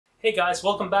Hey guys,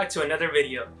 welcome back to another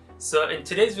video. So in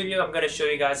today's video, I'm going to show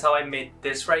you guys how I made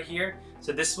this right here.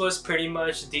 So this was pretty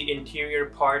much the interior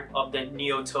part of the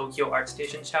Neo Tokyo Art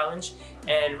Station Challenge.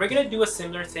 And we're going to do a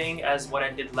similar thing as what I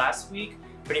did last week.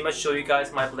 Pretty much show you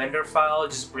guys my Blender file,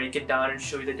 just break it down and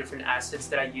show you the different assets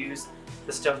that I used,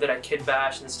 the stuff that I kit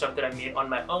bashed and the stuff that I made on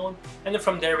my own. And then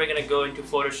from there, we're going to go into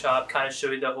Photoshop, kind of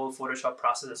show you the whole Photoshop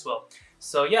process as well.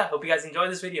 So yeah, hope you guys enjoy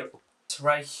this video. So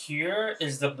right here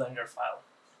is the Blender file.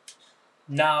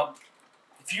 Now,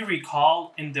 if you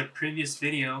recall in the previous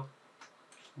video,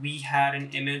 we had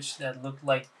an image that looked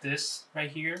like this right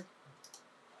here.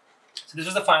 So this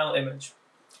was the final image.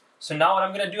 So now what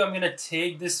I'm going to do, I'm going to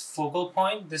take this focal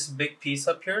point, this big piece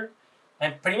up here,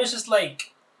 and pretty much just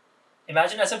like,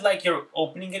 imagine as if like you're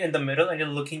opening it in the middle and you're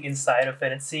looking inside of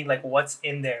it and seeing like what's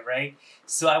in there, right?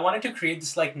 So I wanted to create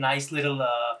this like nice little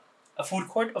a food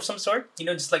court of some sort, you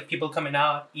know, just like people coming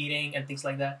out, eating and things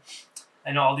like that.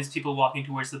 I know all these people walking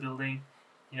towards the building,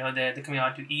 you know, they're coming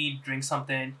out to eat, drink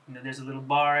something, you know, there's a little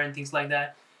bar and things like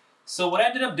that. So what I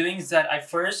ended up doing is that I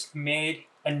first made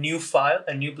a new file,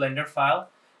 a new Blender file,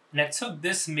 and I took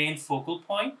this main focal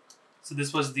point. So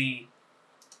this was the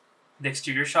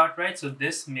exterior shot, right? So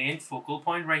this main focal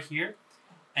point right here,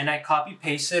 and I copy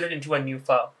pasted it into a new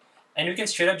file. And you can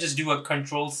straight up just do a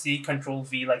Control-C,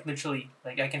 Control-V, like literally,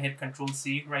 like I can hit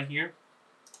Control-C right here,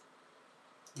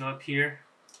 go up here,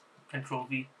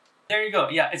 Control-V. There you go.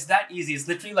 Yeah, it's that easy. It's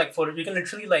literally like photo. You can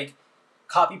literally like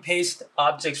copy paste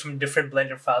objects from different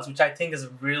Blender files, which I think is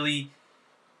really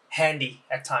handy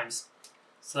at times.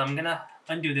 So I'm gonna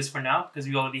undo this for now because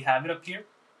we already have it up here.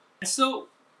 And so,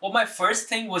 well, my first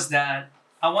thing was that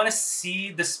I want to see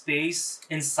the space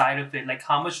inside of it. Like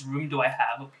how much room do I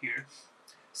have up here?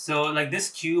 So like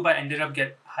this cube, I ended up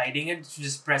hiding it. You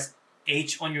just press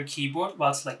H on your keyboard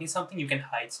while selecting something. You can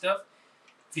hide stuff.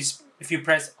 If you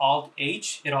press Alt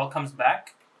H, it all comes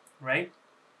back, right?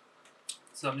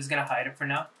 So I'm just gonna hide it for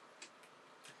now.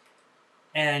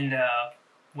 And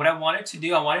what I wanted to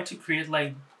do, I wanted to create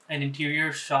like an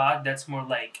interior shot that's more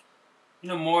like, you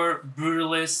know, more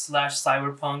brutalist /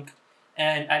 cyberpunk.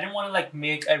 And I didn't want to like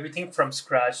make everything from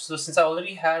scratch. So since I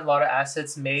already had a lot of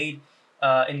assets made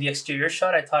in the exterior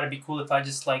shot, I thought it'd be cool if I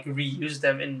just like reuse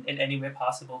them in any way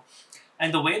possible.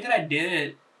 And the way that I did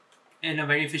it in a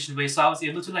very efficient way, so I was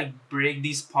able to like break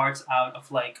these parts out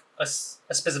of like a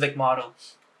specific model.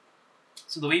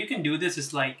 So the way you can do this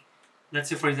is like, let's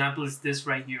say for example it's this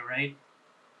right here, right?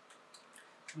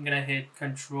 I'm gonna hit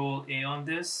Control A on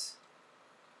this.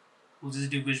 We'll just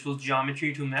do visual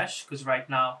geometry to mesh because right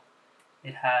now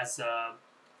it has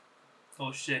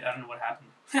oh shit, I don't know what happened.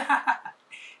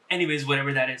 Anyways,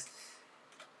 whatever that is,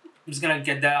 I'm just gonna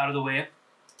get that out of the way.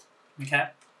 Okay.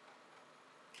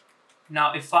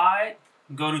 Now if I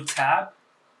go to tab,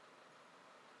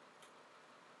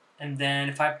 and then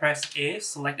if I press A,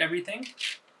 select everything,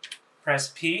 press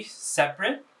P,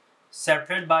 separate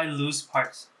by loose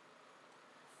parts.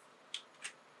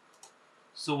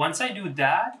 So once I do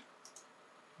that,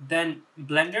 then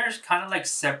Blender kind of like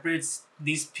separates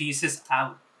these pieces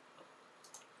out.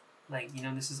 Like, you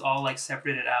know, this is all like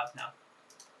separated out now.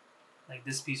 Like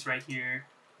this piece right here,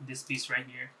 this piece right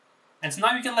here. And so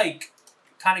now you can like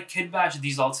kind of kit bash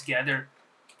these all together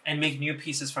and make new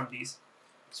pieces from these.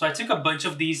 So I took a bunch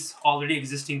of these already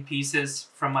existing pieces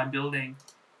from my building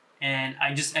and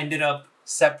I just ended up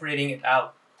separating it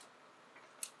out.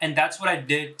 And that's what I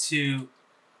did to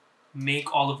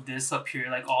make all of this up here,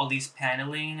 like all these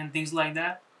paneling and things like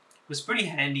that. It was pretty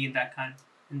handy in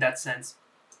that sense.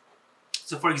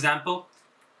 So for example,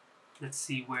 let's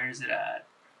see, where is it at?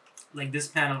 Like this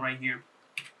panel right here.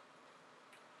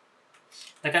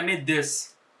 Like I made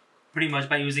this pretty much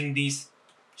by using these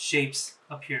shapes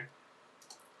up here.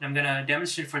 And I'm gonna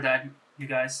demonstrate for that, you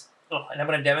guys. Oh, and I'm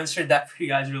gonna demonstrate that for you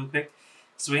guys real quick.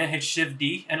 So we're gonna hit Shift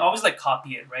D and always like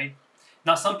copy it, right?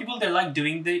 Now some people, they like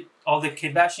doing all the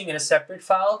kit bashing in a separate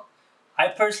file. I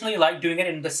personally like doing it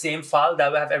in the same file.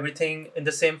 That way I have everything in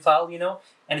the same file, you know,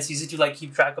 and it's easy to like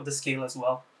keep track of the scale as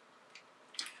well.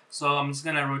 So I'm just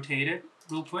gonna rotate it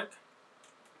real quick.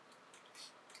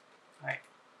 Alright.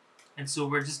 And so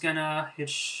we're just gonna hit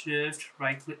Shift,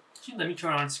 right click. Actually, let me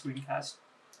turn on screencast.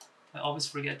 I always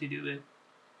forget to do it.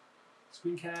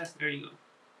 Screencast, there you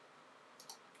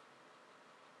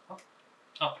go.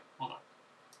 Oh, hold on.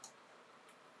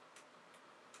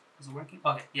 Is it working?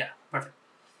 Okay, yeah, perfect.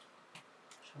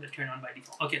 Should have turn on by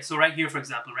default. Okay, so right here, for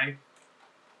example, right?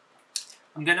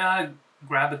 I'm gonna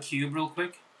grab a cube real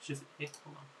quick. Shift A,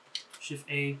 hold on. Shift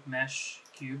A, mesh,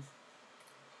 cube.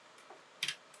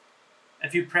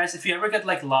 If you ever get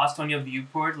like lost on your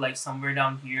viewport, like somewhere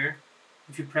down here,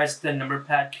 if you press the number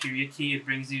pad period key, it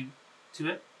brings you to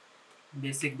it.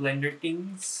 basic Blender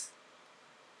things.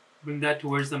 Bring that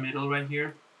towards the middle right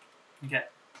here. Okay.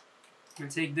 I'm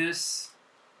gonna take this,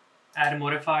 add a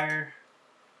modifier.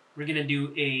 We're gonna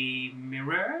do a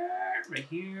mirror right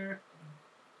here.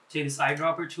 Take this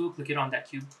eyedropper tool, click it on that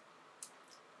cube.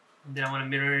 And then I want to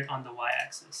mirror it on the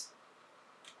y-axis.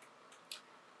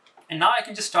 And now I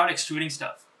can just start extruding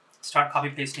stuff. Start copy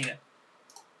pasting it.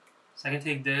 So I can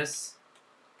take this.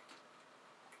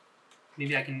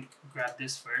 Maybe I can grab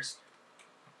this first.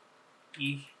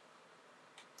 E.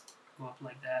 Go up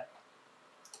like that.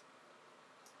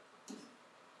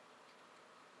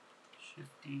 Shift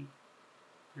D.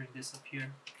 Bring this up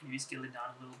here. Maybe scale it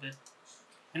down a little bit.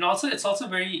 And also, it's also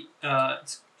very.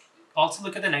 Also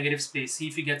look at the negative space. See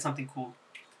if you get something cool.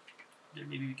 Then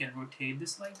maybe we can rotate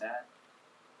this like that.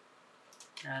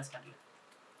 Nah, that's not good.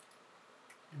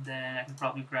 And then I can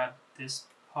probably grab this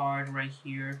part right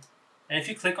here. And if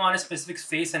you click on a specific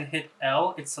face and hit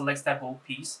L, it selects that whole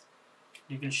piece.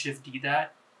 You can Shift D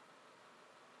that.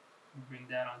 And bring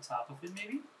that on top of it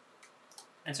maybe.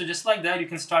 And so just like that, you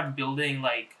can start building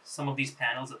like some of these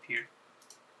panels up here.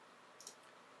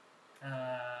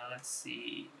 Let's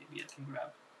see. Maybe I can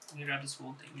grab this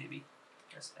whole thing maybe.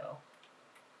 Press L.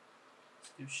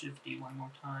 Let's do Shift D one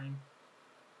more time.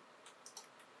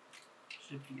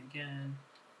 Shift D again.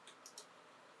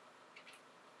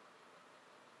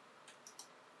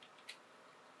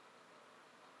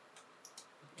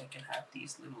 I can have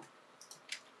these little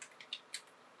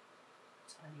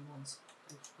tiny ones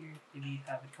right here. Maybe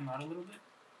have it come out a little bit.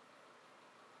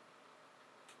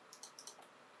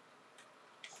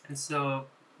 And so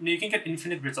you can get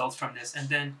infinite results from this. And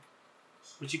then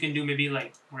what you can do, maybe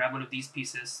like grab one of these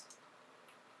pieces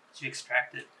to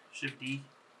extract it. Shift D.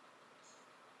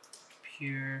 Up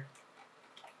here.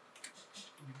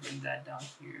 Bring that down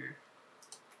here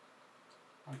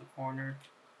on the corner.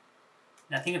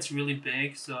 And I think it's really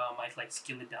big, so I might like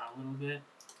scale it down a little bit.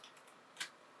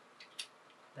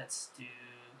 Let's do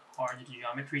origin to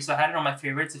geometry. So I had it on my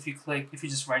favorites. If you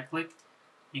just right click,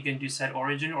 you can do set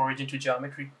origin to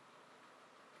geometry.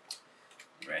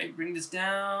 Right, bring this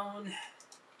down.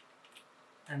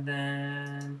 And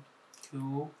then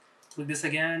cool. Click this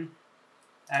again.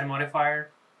 Add a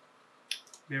modifier.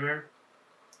 Mirror.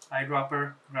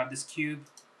 Eyedropper. Grab this cube.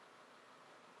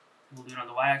 We'll do it on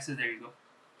the y-axis. There you go.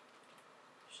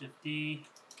 Shift D.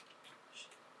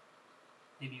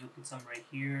 Maybe you'll put some right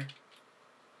here.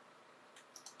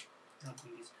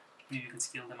 Maybe you can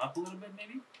scale them up a little bit,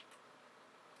 maybe.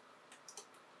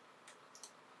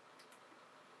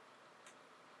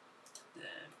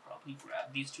 Then probably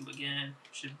grab these two again.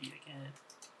 Shift D again.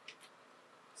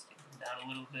 Scale them down a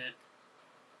little bit.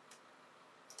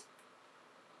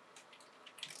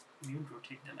 Maybe we'll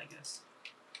rotate them, I guess.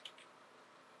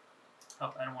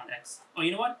 Oh, I don't want X. Oh,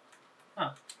 you know what?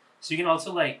 Huh. So you can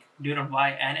also like do it on Y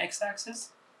and X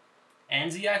axis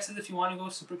and Z axis if you want to go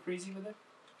super crazy with it.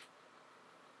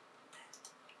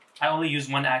 I only use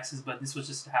one axis, but this was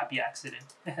just a happy accident.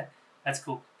 That's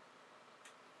cool.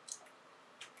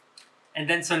 And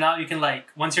then so now you can like,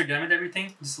 once you're done with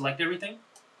everything, just select everything.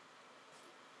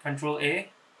 Control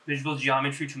A, visual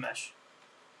geometry to mesh.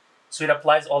 So it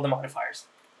applies all the modifiers.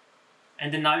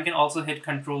 And then now you can also hit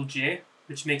Control J,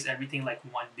 which makes everything like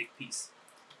one big piece.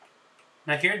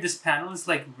 Now here, this panel is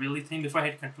like really thin. Before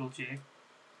I hit Control J,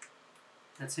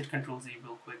 let's hit Control Z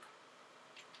real quick.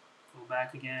 Go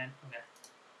back again. Okay.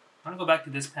 I want to go back to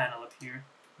this panel up here.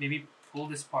 Maybe pull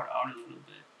this part out a little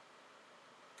bit.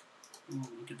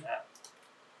 Ooh, look at that.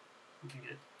 Looking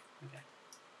good. Okay.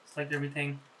 Select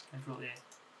everything. Control A.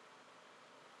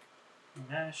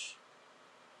 Mesh.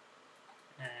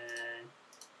 And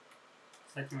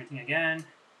select everything again.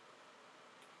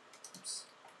 Oops.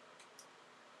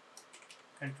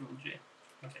 Control J.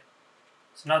 Okay.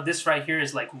 So now this right here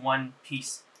is like one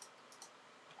piece.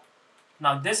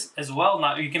 Now this as well,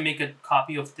 now you can make a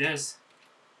copy of this,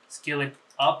 scale it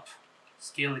up,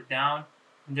 scale it down,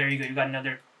 and there you go, you got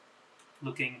another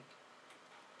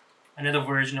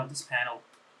version of this panel.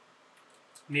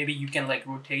 Maybe you can like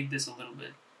rotate this a little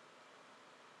bit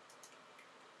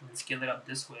and scale it up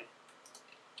this way.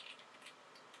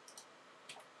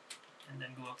 And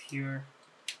then go up here,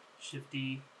 Shift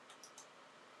D,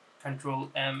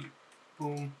 Control M,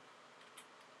 boom,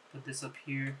 put this up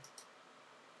here.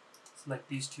 Select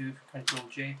these two, Control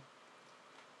J.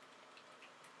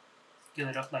 Scale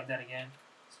it up like that again.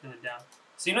 Scale it down.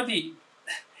 So you know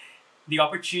the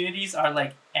opportunities are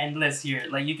like endless here.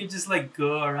 Like you can just like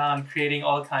go around creating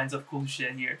all kinds of cool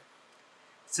shit here.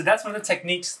 So that's one of the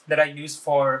techniques that I use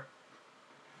for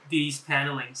these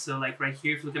paneling. So like right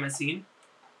here, if you look at my scene,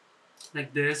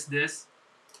 like this,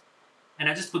 and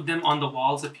I just put them on the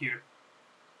walls up here.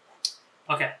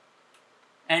 Okay,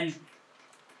 and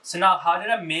so now how did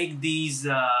I make these?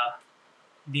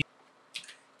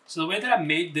 So the way that I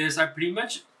made this, I pretty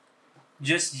much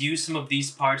just used some of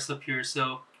these parts up here.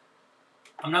 So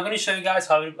I'm not going to show you guys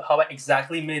how I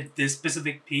exactly made this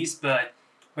specific piece, but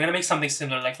we're going to make something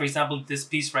similar. Like for example, this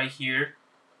piece right here,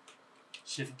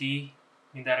 Shift D,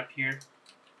 bring that up here,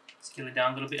 scale it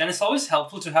down a little bit. And it's always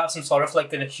helpful to have some sort of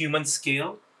like a human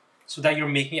scale so that you're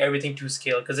making everything to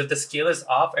scale. Because if the scale is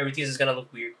off, everything is just going to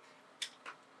look weird.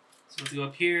 So let's go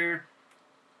up here.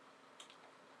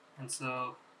 And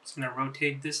so it's going to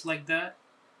rotate this like that.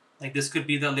 Like this could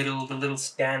be the little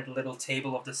stand, the little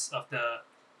table of this of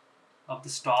the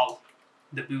stall,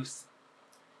 the booth.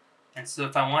 And so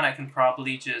if I want, I can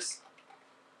probably just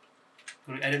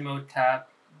go to edit mode, tab,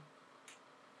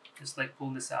 just like pull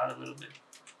this out a little bit.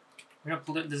 I'm gonna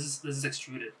pull it. This is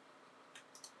extruded.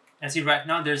 And see right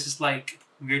now there's this like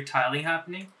weird tiling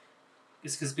happening.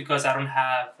 It's because I don't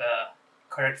have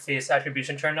correct face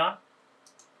attribution turned on.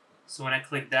 So when I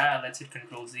click that, it lets it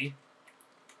Control Z.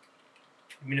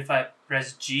 Even if I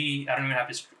press G, I don't even have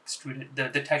to extrude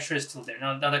it. The texture is still there.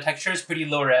 Now the texture is pretty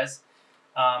low res.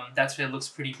 That's why it looks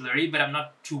pretty blurry, but I'm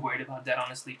not too worried about that,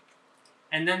 honestly.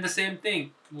 And then the same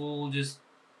thing. We'll just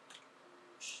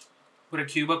put a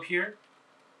cube up here.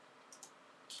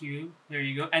 Cube. There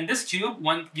you go. And this cube,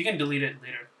 you can delete it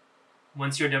later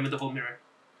once you're done with the whole mirror.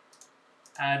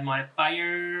 Add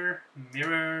modifier,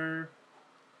 mirror,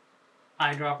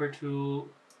 eyedropper tool,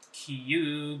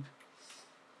 cube,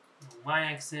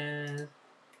 y-axis,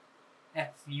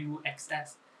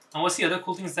 FUXS. And what's the other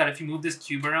cool thing is that if you move this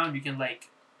cube around, you can like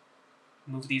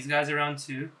move these guys around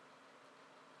too,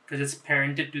 because it's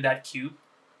parented to that cube.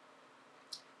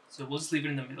 So we'll just leave it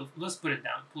in the middle. Let's put it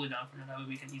down, pull it down for now, that way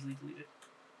we can easily delete it.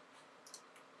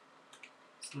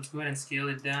 So let's go ahead and scale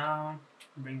it down,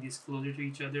 bring these closer to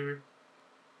each other.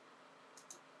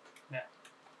 Yeah.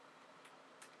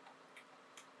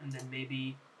 And then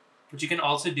maybe, what you can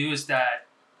also do is that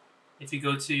if you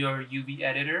go to your UV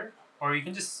editor, or you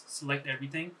can just select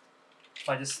everything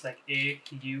by just like A,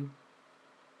 U,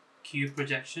 cube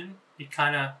projection, it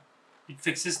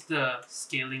fixes the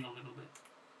scaling a little bit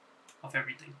of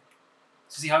everything.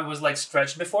 So see how it was like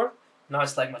stretched before? Now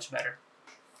it's like much better.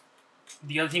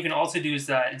 The other thing you can also do is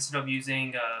that instead of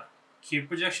using cube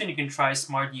projection, you can try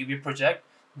Smart UV Project.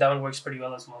 That one works pretty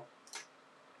well as well.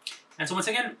 And so once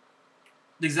again,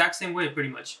 the exact same way pretty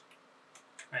much,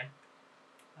 right?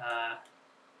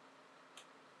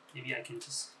 Maybe I can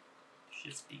just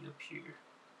Shift D up here.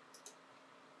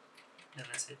 Then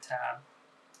let's hit tab.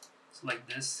 Select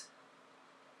this.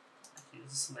 Okay,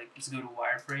 let's go to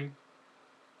wireframe.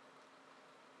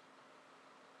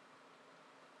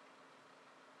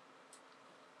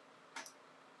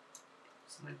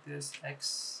 Select this,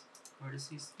 X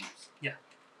vertices. Oops. Yeah,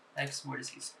 X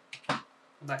vertices. Go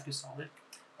back to solid.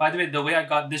 By the way, the way I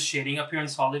got this shading up here in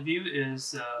solid view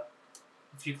is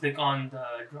if you click on the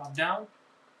drop down,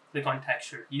 click on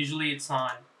texture. Usually it's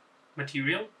on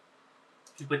material.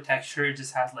 If you put texture, it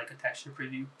just has like a texture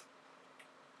preview,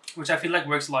 which I feel like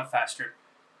works a lot faster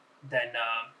than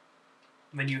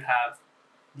when you have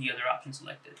the other option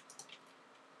selected.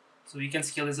 So you can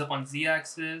scale this up on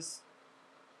Z-axis.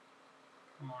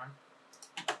 Come on.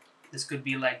 This could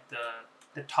be like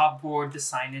the top board, the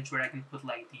signage where I can put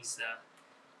like these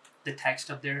the text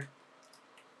up there.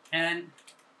 And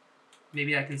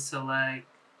maybe I can select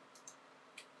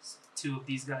two of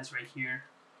these guys right here.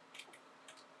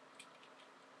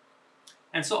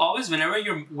 And so always whenever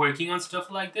you're working on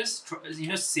stuff like this,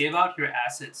 save out your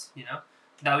assets,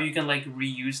 That way you can like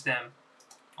reuse them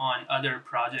on other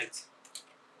projects.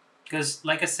 Because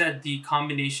like I said, the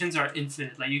combinations are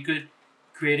infinite. Like you could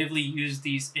creatively use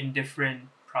these in different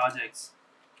projects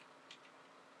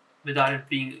without it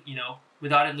being,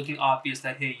 without it looking obvious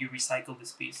that, hey, you recycled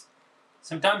this piece.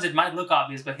 Sometimes it might look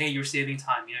obvious, but hey, you're saving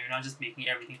time. You're not just making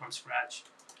everything from scratch.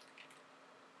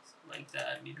 So like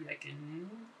that, maybe I can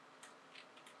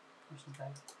push it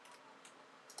back.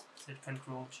 Hit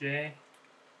Control J.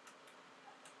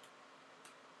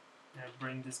 And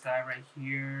bring this guy right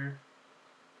here.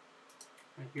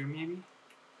 Right here, maybe.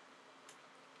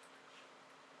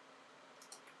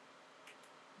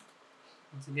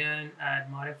 Once again,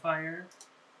 add modifier.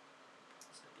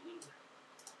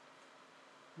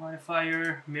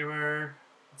 Modifier, mirror.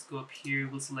 Let's go up here.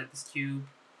 We'll select this cube.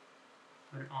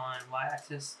 Put it on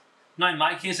y-axis. Now, in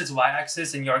my case, it's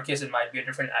y-axis. In your case, it might be a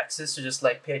different axis. So just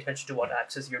like pay attention to what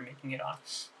axis you're making it on.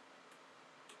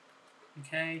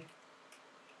 Okay.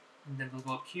 And then we'll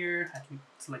go up here. I can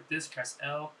select this. Press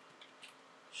L.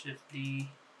 Shift D.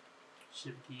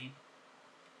 Shift D.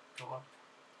 Go up.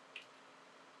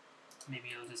 maybe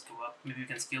it'll just go up. Maybe we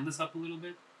can scale this up a little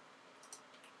bit.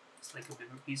 It's like a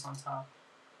bigger piece on top.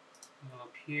 Go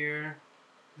up here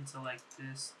and select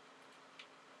this.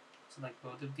 Select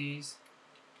both of these.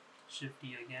 Shift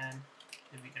D again.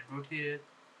 Then we can rotate it.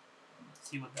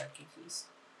 See what that gives us.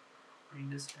 Bring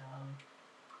this down.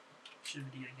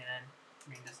 Shift D again.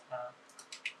 Bring this up.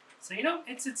 So you know,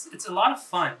 it's a lot of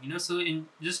fun. You know, so in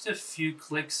just a few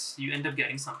clicks, you end up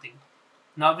getting something.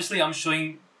 Now, obviously, I'm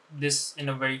showing this in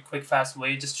a very quick, fast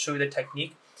way just to show you the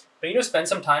technique. But you know, spend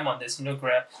some time on this. You know,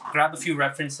 grab a few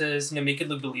references. You know, make it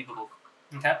look believable.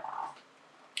 Okay.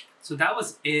 So that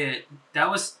was it. That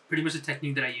was pretty much the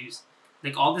technique that I used.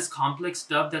 Like all this complex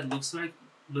stuff that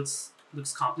looks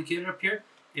complicated up here.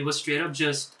 It was straight up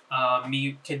just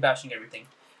me kit bashing everything.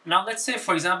 Now let's say,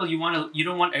 for example, you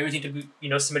don't want everything to be, you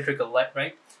know, symmetrical,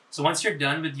 right? So once you're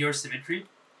done with your symmetry,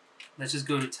 let's just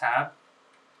go to tab.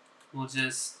 We'll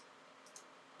just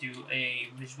do a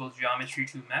visual geometry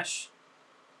to mesh,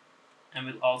 and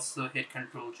we'll also hit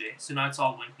Ctrl J. So now it's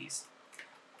all one piece.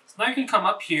 So now you can come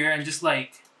up here and just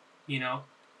like, you know,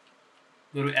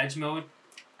 go to edge mode,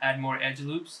 add more edge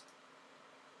loops.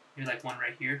 Here's like one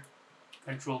right here.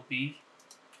 Ctrl B,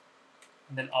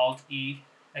 and then Alt E.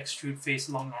 Extrude face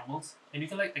along normals, and you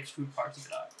can like extrude parts of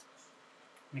it out,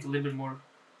 make it a little bit more,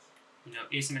 you know,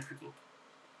 asymmetrical.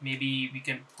 Maybe we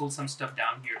can pull some stuff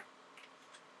down here.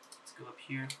 Let's go up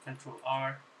here, Control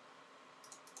R,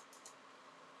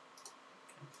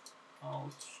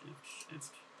 Alt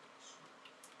Shift,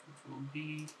 Control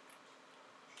B,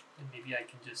 and maybe I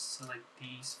can just select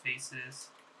these faces,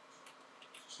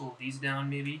 pull these down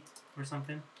maybe or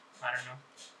something. I don't know.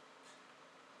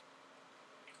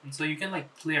 And so you can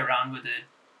like play around with it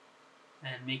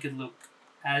and make it look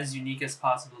as unique as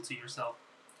possible to yourself.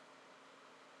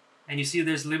 And you see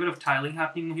there's a little bit of tiling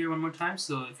happening here one more time.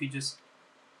 So if you just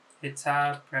hit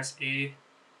tab, press A.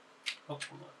 Oh,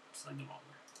 hold on. Select the wrong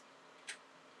one.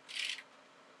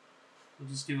 We'll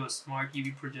just do a smart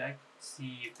UV project.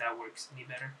 See if that works any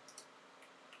better.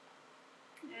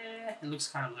 Yeah, it looks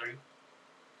kind of blurry.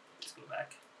 Let's go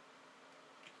back.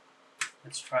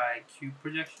 Let's try cube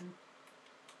projection.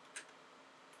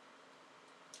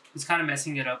 It's kind of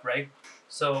messing it up, right?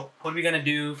 So what are we gonna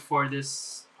do for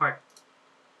this part?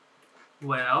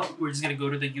 Well, we're just gonna go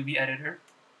to the UV editor.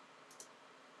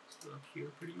 Let's go up here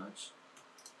pretty much.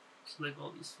 Select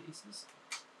all these faces.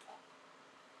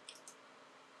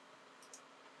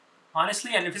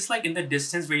 Honestly, and if it's like in the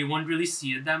distance where you won't really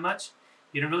see it that much,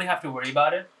 you don't really have to worry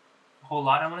about it a whole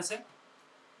lot, I wanna say.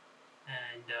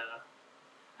 And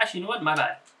actually, you know what? My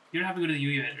bad. You don't have to go to the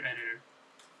UV editor.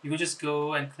 You can just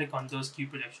go and click on those cube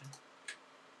projection,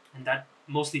 and that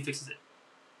mostly fixes it.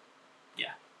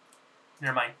 Yeah,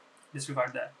 never mind.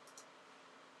 Disregard that.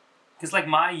 Because like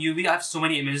my UV, I have so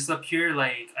many images up here.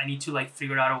 Like I need to like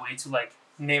figure out a way to like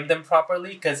name them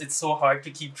properly because it's so hard to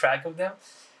keep track of them.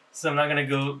 So I'm not gonna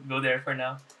go there for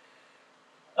now.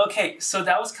 Okay, so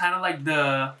that was kind of like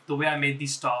the way I made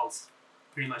these stalls,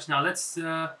 pretty much. Now let's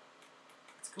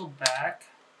go back.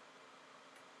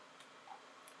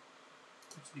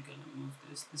 Actually gonna move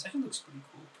this. This actually looks pretty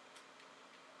cool.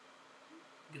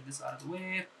 Get this out of the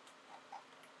way.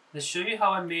 Let's show you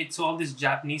how I made all this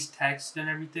Japanese text and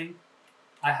everything.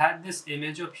 I had this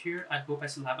image up here. I hope I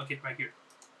still have. Okay, right here.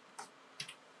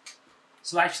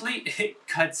 So actually, it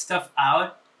cut stuff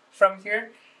out from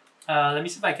here. Let me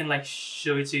see if I can like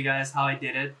show it to you guys how I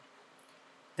did it.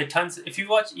 There are tons. If you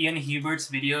watch Ian Hubert's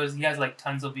videos, he has like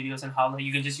tons of videos on how like,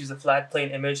 you can just use a flat plain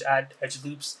image, add edge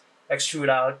loops, extrude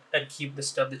out, and keep the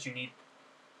stuff that you need.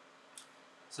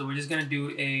 So we're just gonna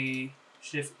do a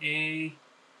Shift A,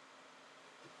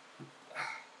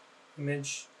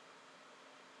 image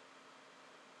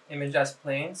as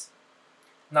planes.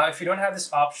 Now if you don't have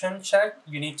this option checked,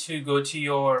 you need to go to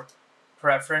your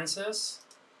preferences,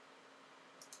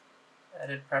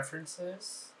 edit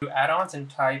preferences, do add-ons and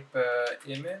type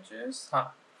images.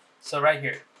 So right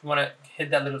here, you want to hit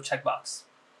that little checkbox.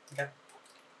 Okay.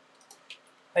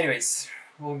 Anyways,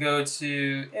 we'll go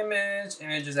to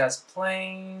images as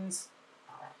planes.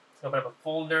 Open up a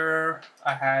folder.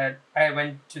 I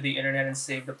went to the internet and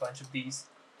saved a bunch of these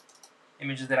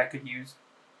images that I could use.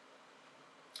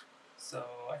 So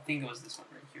I think it was this one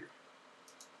right here.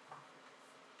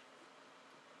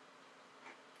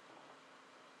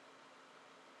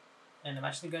 And I'm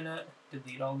actually gonna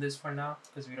delete all this for now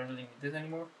because we don't really need this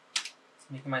anymore. It's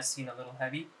making my scene a little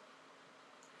heavy.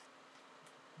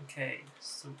 Okay,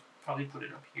 so probably put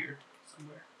it up here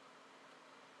somewhere.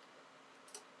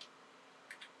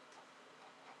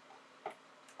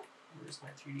 Where's my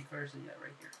 3D cursor? Yeah,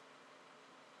 right here.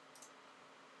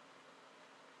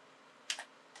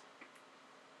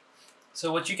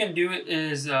 So what you can do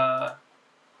is go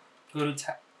to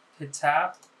hit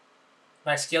tab.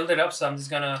 I scaled it up, so I'm just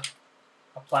gonna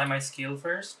apply my scale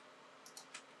first.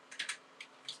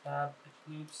 Tab,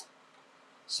 oops.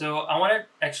 So I want to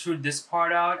extrude this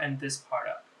part out and this part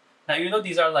out. Now, even though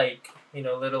these are like, you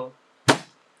know, little,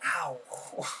 ow,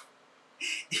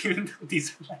 even though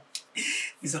these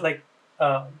are like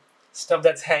stuff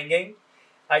that's hanging,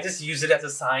 I just use it as a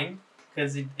sign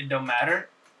because it don't matter.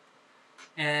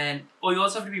 And you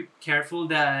also have to be careful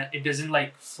that it doesn't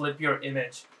like flip your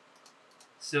image.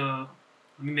 So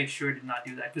let me make sure it did not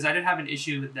do that, because I did have an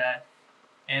issue with that.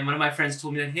 And one of my friends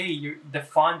told me that, hey, the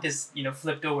font is, you know,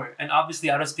 flipped over. And obviously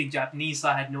I don't speak Japanese, so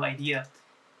I had no idea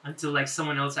until like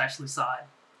someone else actually saw it.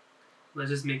 Let's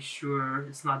just make sure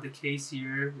it's not the case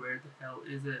here. Where the hell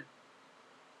is it?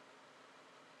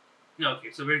 No,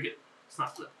 okay, so we're good. It's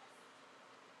not flipped.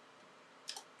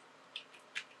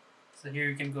 So here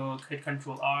you can go hit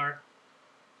Control R,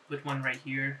 put one right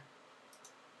here.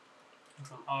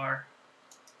 Control R,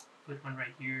 put one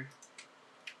right here.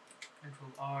 Control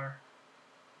R.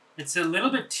 It's a little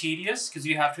bit tedious because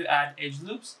you have to add edge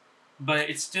loops, but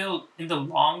it's still, in the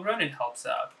long run, it helps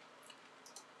out.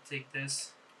 Take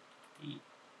this,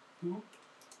 oop.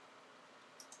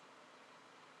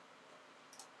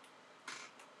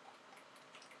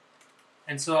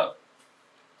 And so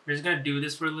we're just gonna do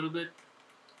this for a little bit,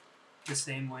 the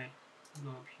same way. Go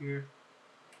up here,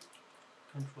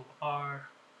 Control R,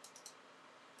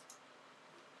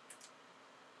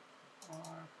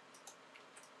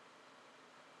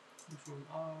 Control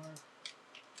R.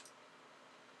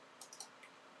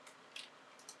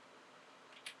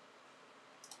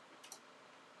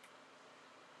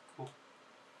 Cool.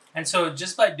 And so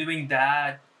just by doing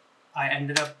that, I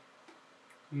ended up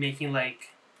making like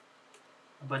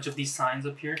a bunch of these signs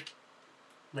up here.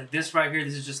 Like this right here,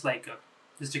 this is just like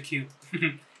just a cube.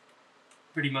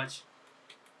 Pretty much.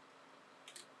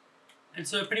 And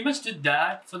so I pretty much did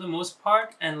that for the most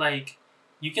part, and like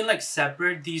you can like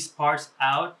separate these parts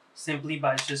out simply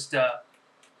by just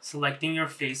selecting your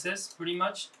faces, pretty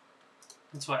much.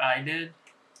 That's what I did,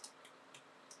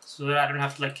 so that I don't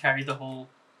have to like carry the whole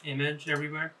image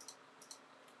everywhere.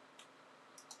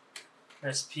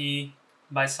 Press P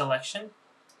by selection,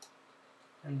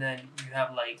 and then you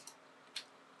have like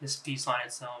this piece on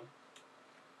its own.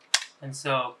 And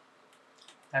so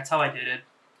that's how I did it.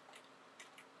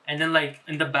 And then like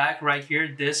in the back right here,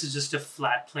 this is just a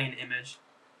flat plane image,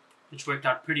 which worked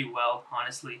out pretty well,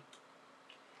 honestly.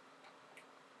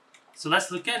 So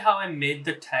let's look at how I made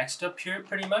the text up here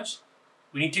pretty much.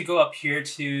 We need to go up here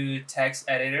to text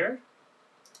editor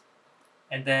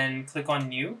and then click on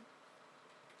new.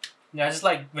 Now I just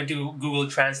like went to Google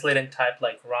Translate and typed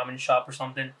like ramen shop or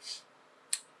something.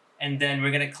 And then we're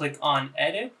gonna click on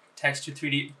edit, text to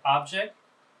 3D object,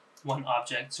 one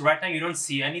object. So right now you don't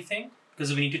see anything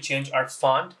because we need to change our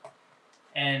font.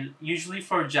 And usually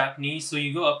for Japanese, so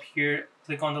you go up here,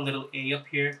 click on the little A up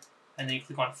here, and then you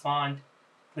click on font,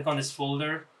 click on this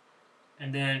folder,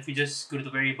 and then if you just go to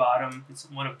the very bottom, it's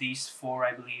one of these four,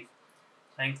 I believe.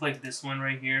 And click this one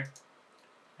right here.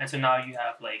 And so now you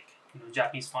have like, you know,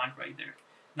 Japanese font right there.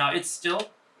 Now it's still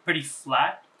pretty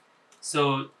flat.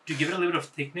 So to give it a little bit of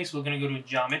thickness, we're gonna go to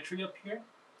geometry up here.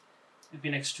 We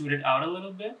can extrude it out a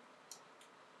little bit.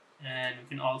 And we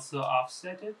can also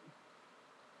offset it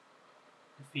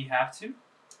if we have to.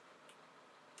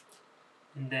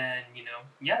 And then, you know,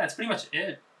 yeah, that's pretty much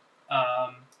it.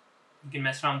 You can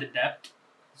mess around with the depth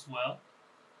as well.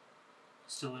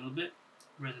 Just a little bit.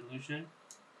 Resolution.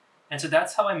 And so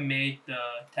that's how I made the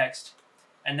text.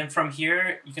 And then from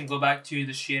here, you can go back to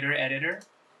the shader editor,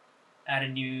 add a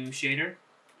new shader.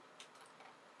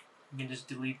 You can just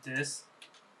delete this.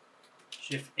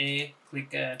 Shift A,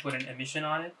 click, put an emission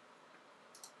on it.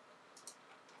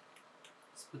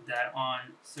 Let's put that on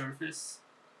surface.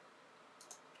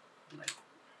 Like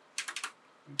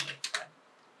that.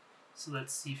 So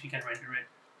let's see if you can render it.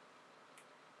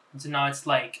 And so now it's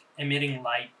like emitting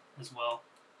light as well.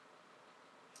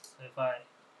 So if I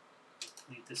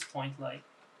delete this point light,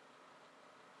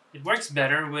 it works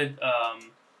better with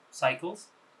cycles.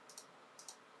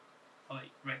 Oh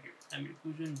wait, right here. Ambient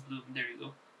occlusion, bloom. There you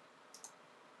go.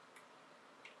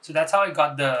 So that's how I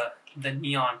got the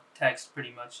neon text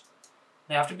pretty much.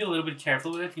 Now you have to be a little bit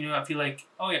careful with it. You know, I feel like,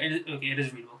 oh yeah, it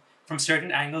is readable. From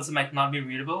certain angles, it might not be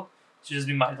readable. So just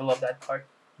be mindful of that part.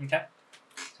 Okay.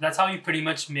 So that's how you pretty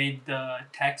much made the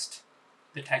text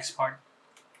part.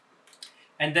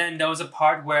 And then there was a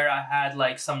part where I had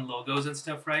like some logos and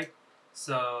stuff, right?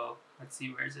 So let's see,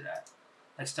 where is it at?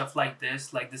 Like stuff like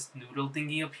this noodle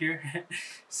thingy up here.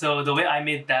 So the way I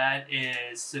made that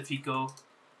is, if you go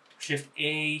Shift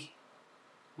A,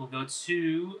 We'll go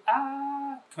to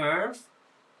curve.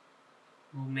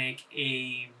 We'll make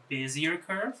a Bezier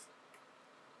curve.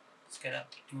 Just gonna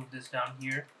move this down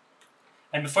here.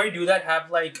 And before you do that,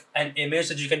 have like an image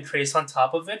that you can trace on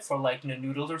top of it for like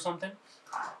noodles or something.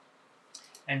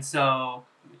 And so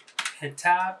hit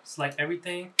tab, select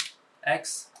everything,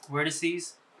 X,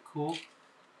 vertices, cool.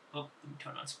 Oh, let me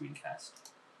turn on screencast.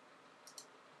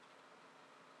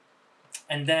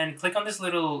 And then click on this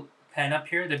little pen up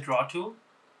here, the draw tool.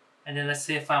 And then let's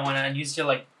say if I want to use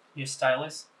your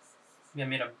stylus. Maybe I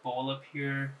made a bowl up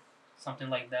here, something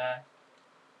like that.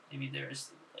 Maybe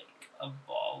there's like a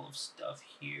ball of stuff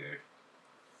here.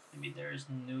 Maybe there's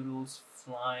noodles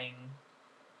flying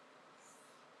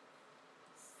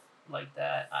like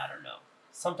that. I don't know.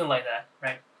 Something like that,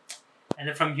 right? And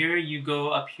then from here, you go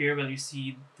up here where you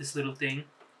see this little thing.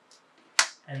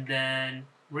 And then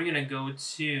we're going to go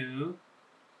to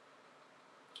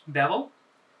bevel.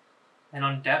 And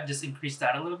on depth, just increase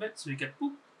that a little bit so you get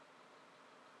boop,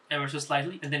 ever so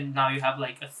slightly. And then now you have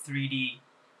like a 3D,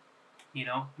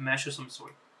 mesh of some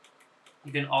sort.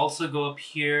 You can also go up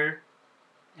here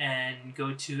and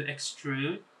go to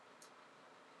extrude.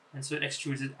 And so it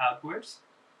extrudes it outwards.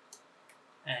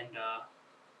 And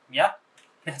yeah,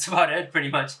 that's about it pretty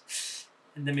much.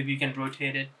 And then maybe you can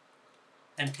rotate it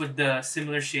and put the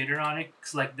similar shader on it.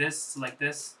 Select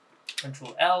this,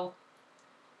 Control L.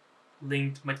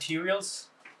 Linked materials.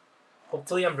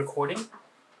 Hopefully I'm recording.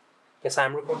 Yes,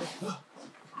 I'm recording. Let's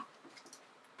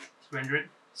render it.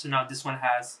 So now this one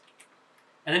has,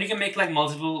 and then you can make like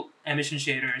multiple emission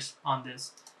shaders on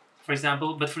this, for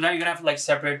example. But for that, you're gonna have to like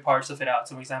separate parts of it out.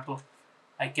 So for example,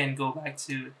 I can go back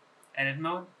to edit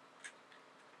mode,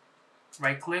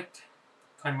 right click,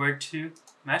 convert to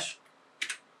mesh.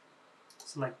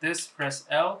 Select this, press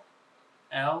L,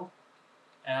 L,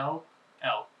 L,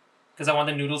 L. Because I want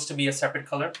the noodles to be a separate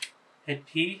color. Hit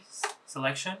P,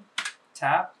 selection,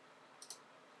 tab.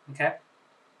 Okay.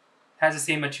 Has the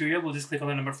same material. We'll just click on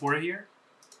the number 4 here.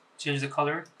 Change the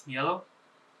color, yellow.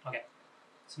 Okay.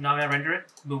 So now I render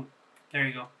it. Boom. There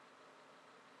you go.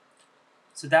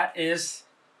 So that is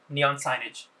neon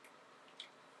signage.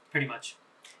 Pretty much.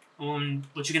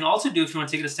 What you can also do if you want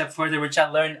to take it a step further, which I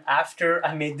learned after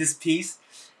I made this piece,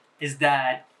 is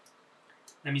that,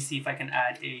 let me see if I can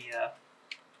add a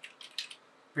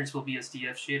Principled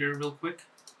BSDF shader real quick.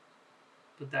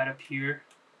 Put that up here.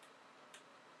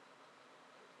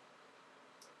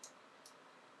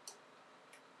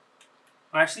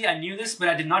 Or actually, I knew this, but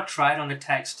I did not try it on the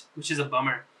text, which is a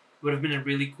bummer. It would have been a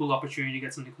really cool opportunity to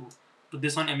get something cool. Put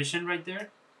this on emission right there.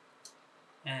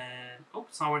 And, oh,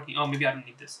 it's not working. Oh, maybe I don't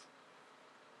need this.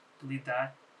 Delete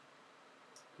that.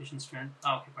 Emission strength.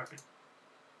 Oh, okay, perfect.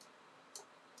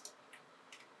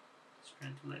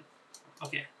 Strength to lit.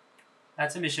 Okay.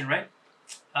 That's emission, right?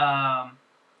 And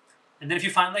then if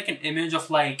you find like an image of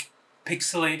like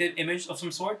pixelated image of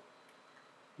some sort,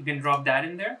 you can drop that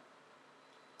in there.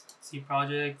 See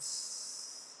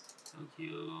projects,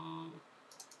 Tokyo,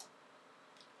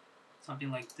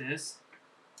 something like this.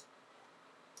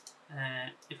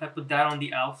 And if I put that on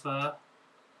the alpha,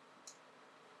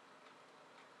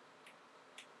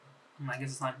 I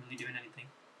guess it's not really doing anything.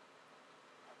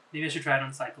 Maybe I should try it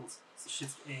on cycles. So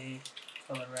Shift A,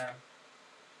 color RAM.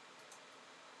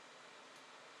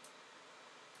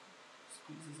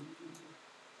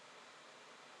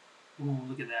 Ooh,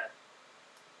 look at that.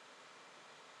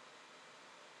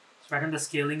 So right now the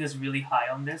scaling is really high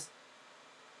on this.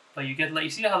 But you get like, you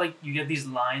see how like you get these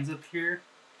lines up here?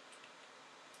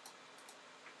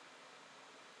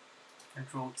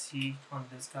 Control T on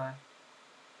this guy.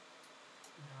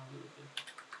 A little bit.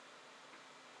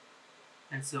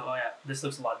 And so, oh yeah, this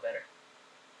looks a lot better.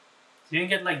 So you can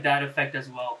get like that effect as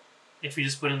well if you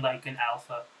just put in like an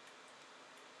alpha.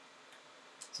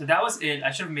 So that was it.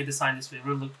 I should have made the sign this way. It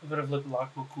would have looked a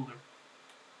lot more cooler.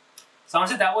 So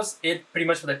honestly, that was it pretty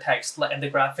much for the text and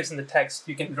the graphics and the text.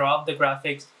 You can draw up the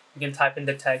graphics, you can type in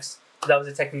the text. So that was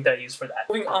the technique that I used for that.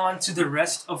 Moving on to the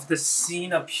rest of the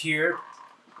scene up here.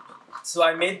 So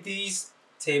I made these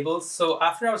tables. So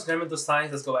after I was done with those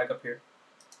signs, let's go back up here.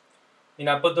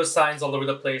 I put those signs all over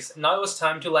the place. Now it was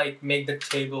time to like make the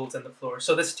tables and the floor.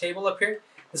 So this table up here,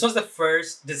 this was the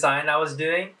first design I was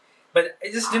doing. But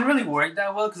it just didn't really work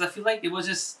that well because I feel like it was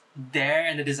just there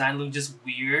and the design looked just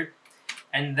weird.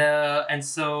 And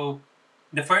so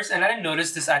the first, and I didn't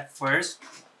notice this at first.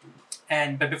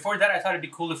 But before that, I thought it'd be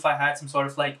cool if I had some sort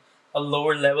of like a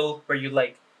lower level where you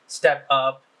like step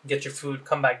up, get your food,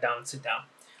 come back down, sit down.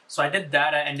 So I did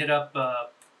that. I ended up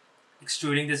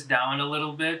extruding this down a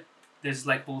little bit. This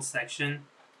like whole section.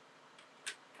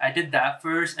 I did that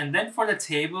first, and then for the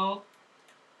table,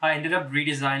 I ended up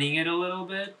redesigning it a little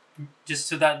bit just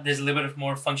so that there's a little bit of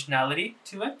more functionality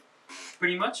to it,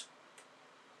 pretty much.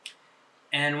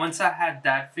 And once I had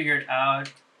that figured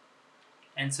out,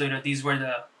 and so these were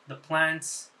the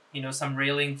plants, some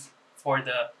railing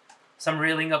some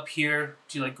railing up here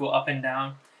to like go up and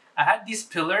down. I had these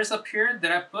pillars up here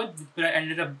that I put, but I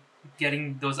ended up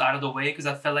getting those out of the way because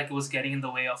I felt like it was getting in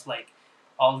the way of like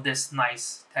all this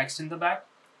nice text in the back.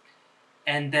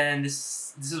 And then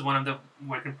this is one of the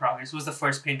work in progress. It was the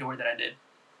first paint over that I did.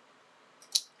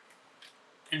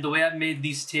 And the way I made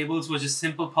these tables was just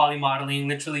simple poly modeling,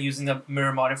 literally using a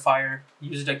mirror modifier,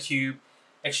 used a cube,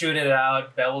 extruded it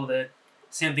out, beveled it.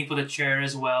 Same thing for the chair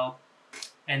as well.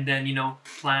 And then,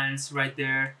 plants right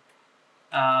there.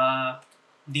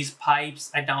 These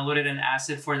pipes, I downloaded an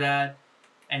asset for that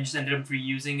and just ended up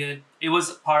reusing it. It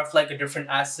was part of like a different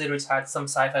asset which had some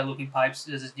sci-fi looking pipes,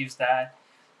 so just used that.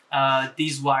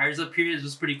 These wires up here, this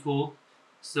was pretty cool.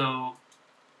 So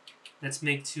let's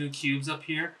make 2 cubes up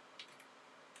here.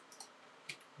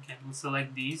 Okay, we'll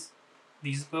select these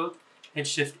both. Hit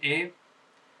Shift A,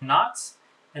 knots,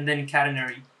 and then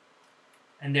catenary.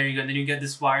 And there you go. Then you get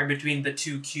this wire between the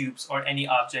 2 cubes or any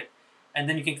object. And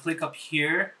then you can click up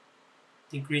here,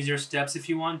 increase your steps if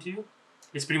you want to.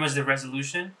 It's pretty much the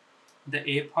resolution. The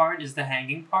A part is the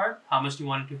hanging part, how much you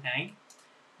want it to hang.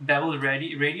 Bevel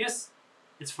radius,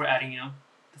 it's for adding,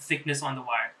 the thickness on the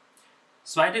wire.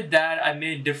 So I did that. I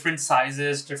made different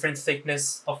sizes, different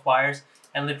thickness of wires,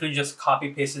 and literally just copy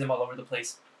pasted them all over the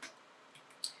place.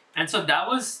 And so that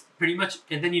was pretty much,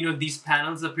 and then these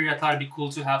panels up here, I thought it'd be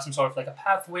cool to have some sort of like a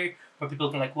pathway where people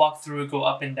can like walk through, go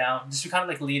up and down, just to kind of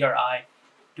like lead our eye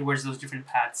towards those different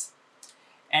paths.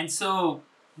 And so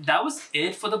that was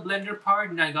it for the Blender part.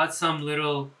 And I got some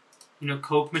little,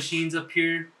 Coke machines up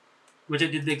here, which I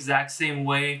did the exact same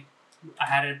way. I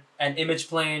had an image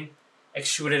plane,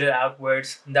 extruded it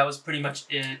outwards, and that was pretty much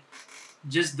it.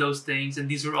 Just those things, and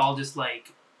these were all just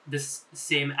like this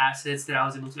same assets that I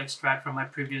was able to extract from my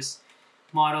previous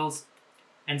models.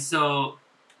 And so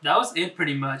that was it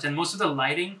pretty much. And most of the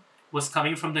lighting was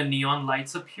coming from the neon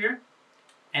lights up here,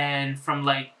 and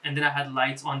then I had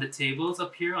lights on the tables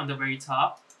up here on the very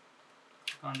top.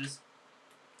 On this,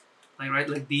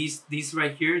 like these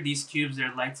right here, these cubes,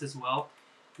 they're lights as well.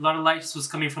 A lot of lights was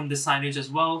coming from the signage as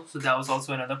well, so that was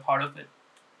also another part of it.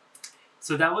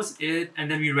 So that was it, and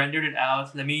then we rendered it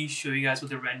out. Let me show you guys what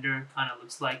the render kind of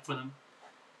looks like for them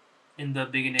in the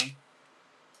beginning.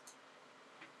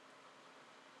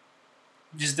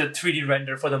 Just the 3D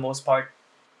render for the most part,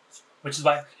 which is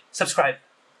why subscribe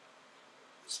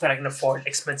so that I can afford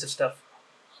expensive stuff.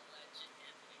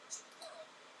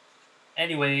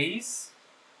 Anyways,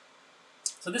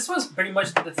 so this was pretty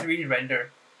much the 3D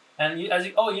render. And you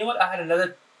know what? I had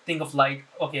another thing of light.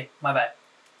 Okay, my bad.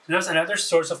 So there's another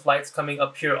source of lights coming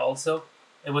up here also.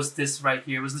 It was this right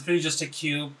here. It was literally just a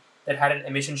cube that had an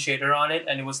emission shader on it,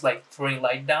 and it was like throwing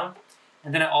light down.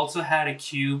 And then I also had a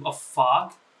cube of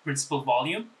fog, principal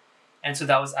volume, and so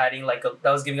that was adding that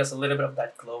was giving us a little bit of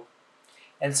that glow.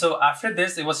 And so after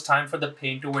this, it was time for the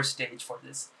paint over stage for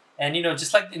this. And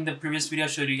just like in the previous video I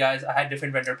showed you guys, I had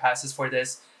different render passes for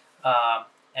this,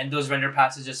 and those render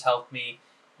passes just helped me,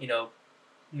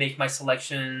 make my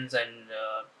selections and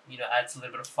adds a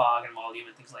little bit of fog and volume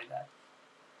and things like that.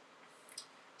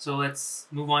 So let's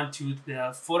move on to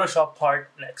the Photoshop part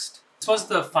next. This was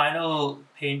the final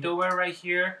paint over right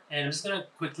here, and I'm just gonna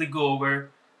quickly go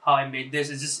over how I made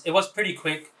this. It was pretty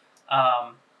quick.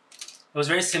 It was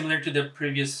very similar to the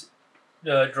previous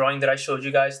drawing that I showed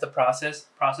you guys, the process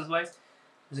wise.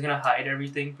 I'm just gonna hide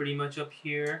everything pretty much up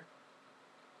here.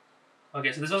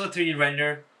 Okay, so this was a 3D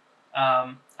render.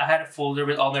 I had a folder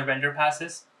with all my render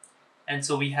passes. And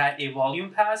so we had a volume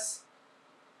pass,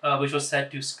 which was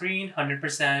set to screen,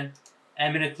 100%,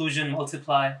 ambient occlusion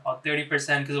multiply, about 30%,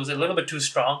 because it was a little bit too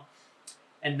strong.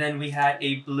 And then we had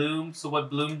a bloom. So what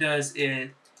bloom does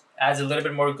is adds a little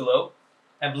bit more glow.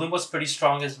 And bloom was pretty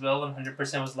strong as well, and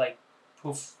 100% was like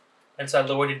poof. And so I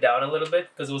lowered it down a little bit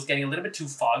because it was getting a little bit too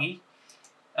foggy.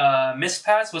 Mist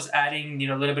pass was adding,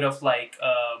 a little bit of like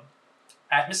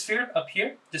atmosphere up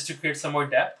here just to create some more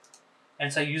depth.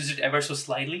 And so I used it ever so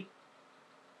slightly.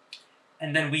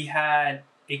 And then we had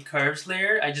a curves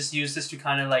layer. I just used this to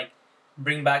kind of like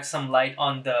bring back some light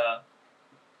on the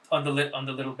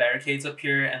little barricades up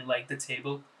here and like the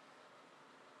table.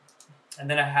 And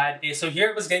then I had so here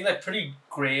it was getting like pretty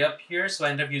gray up here, so I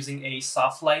ended up using a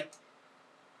soft light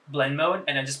blend mode,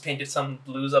 and I just painted some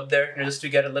blues up there just to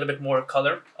get a little bit more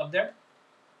color up there.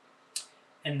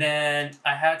 And then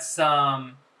I had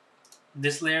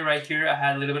this layer right here, I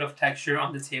had a little bit of texture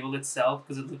on the table itself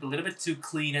because it looked a little bit too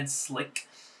clean and slick.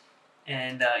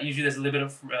 and usually there's a little bit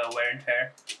of wear and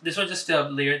tear. This was just a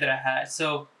layer that I had.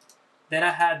 So then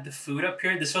I had the food up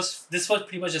here. This was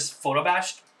pretty much just photo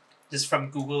bashed, just from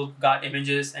Google, got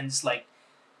images and just like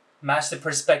matched the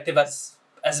perspective as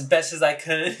best as I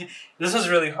could. This was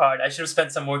really hard. I should have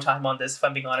spent some more time on this if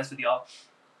I'm being honest with y'all.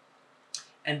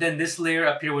 And then this layer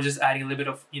up here was just adding a little bit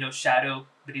of, you know, shadow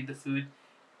beneath the food.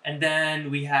 And then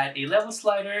we had a level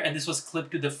slider, and this was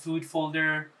clipped to the food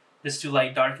folder just to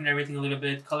like darken everything a little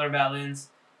bit, color balance,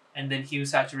 and then hue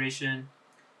saturation.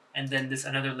 And then this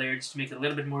another layer just to make it a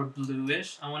little bit more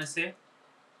bluish, I want to say.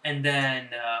 And then,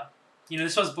 you know,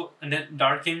 this was and then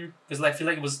darken because I feel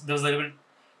like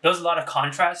there was a lot of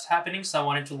contrast happening, so I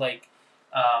wanted to like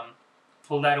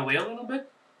pull that away a little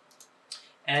bit.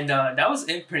 And that was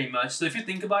it pretty much. So if you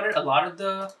think about it, a lot of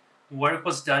the work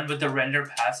was done with the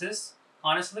render passes,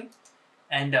 honestly.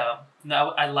 And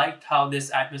now I liked how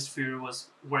this atmosphere was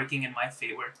working in my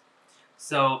favor.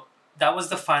 So that was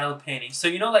the final painting. So,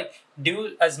 you know, like,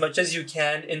 do as much as you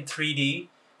can in 3D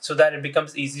so that it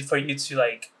becomes easy for you to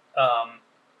like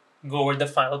go over the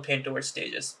final paint over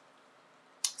stages.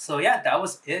 So yeah, that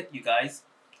was it, you guys.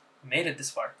 Made it this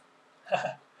far.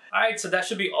 Alright, so that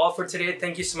should be all for today.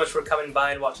 Thank you so much for coming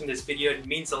by and watching this video. It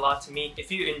means a lot to me. If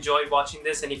you enjoyed watching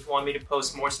this and if you want me to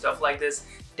post more stuff like this,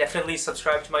 definitely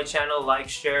subscribe to my channel, like,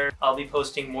 share. I'll be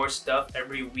posting more stuff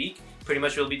every week. Pretty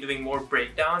much we'll be doing more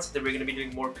breakdowns. Then we're going to be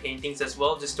doing more paintings as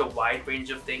well. Just a wide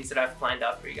range of things that I've planned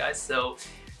out for you guys. So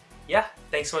yeah,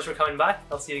 thanks so much for coming by.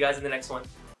 I'll see you guys in the next one.